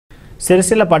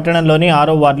సిరిసిల్ల పట్టణంలోని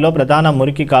 6వ వార్డులో ప్రధాన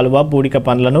మురికి కాలువ పూడిక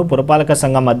పనులను పురపాలక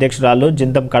సంఘం అధ్యక్షురాలు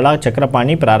జిందం కళా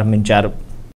చక్రపాణి ప్రారంభించారు.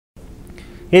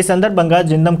 ఈ సందర్భంగా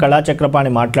జిందం కళా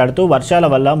చక్రపాణి మాట్లాడుతూ వర్షాల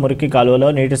వల్ల మురికి కాలువలో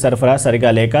నీటి సరఫరా సరిగా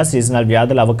లేక సీజనల్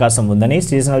వ్యాధుల అవకాశం ఉందని,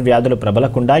 సీజనల్ వ్యాధులు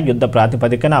ప్రబలకుండా యుద్ధ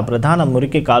ప్రాతిపదికన ప్రధాన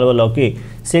మురికి కాలువలోకి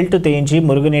సిల్టు తీయించి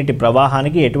మురుగునీటి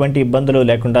ప్రవాహానికి ఎటువంటి ఇబ్బందులు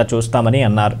లేకుండా చూస్తామని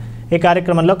అన్నారు. ఈ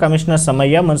కార్యక్రమంలో commissioner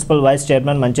Sammaiah, municipal vice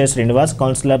chairman మంచే శ్రీనివాస్,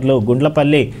 కౌన్సిలర్లు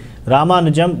గుండ్లపల్లి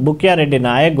రామానుజం, బుక్యారెడ్డి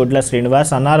నాయక్, గుడ్ల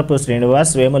శ్రీనివాస్, అన్నారపు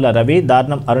శ్రీనివాస్, వేముల రవి,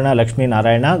 దార్నం అరుణ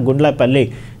లక్ష్మీనారాయణ, గుండ్లపల్లి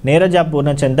నీరజ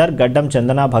పూర్ణచందర్, గడ్డం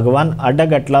చందన భగవాన్,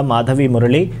 అడ్డగట్ల మాధవి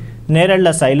మురళి,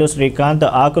 నేరెళ్ల శైలు శ్రీకాంత్,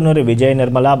 ఆకునూరి విజయ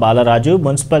నిర్మల బాలరాజు,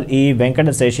 మున్సిపల్ ఈ వెంకట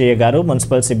శేషయ్య గారు,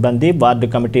 మున్సిపల్ సిబ్బంది, వార్డు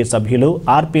కమిటీ సభ్యులు,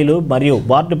 ఆర్పీలు మరియు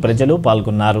వార్డు ప్రజలు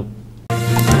పాల్గొన్నారు.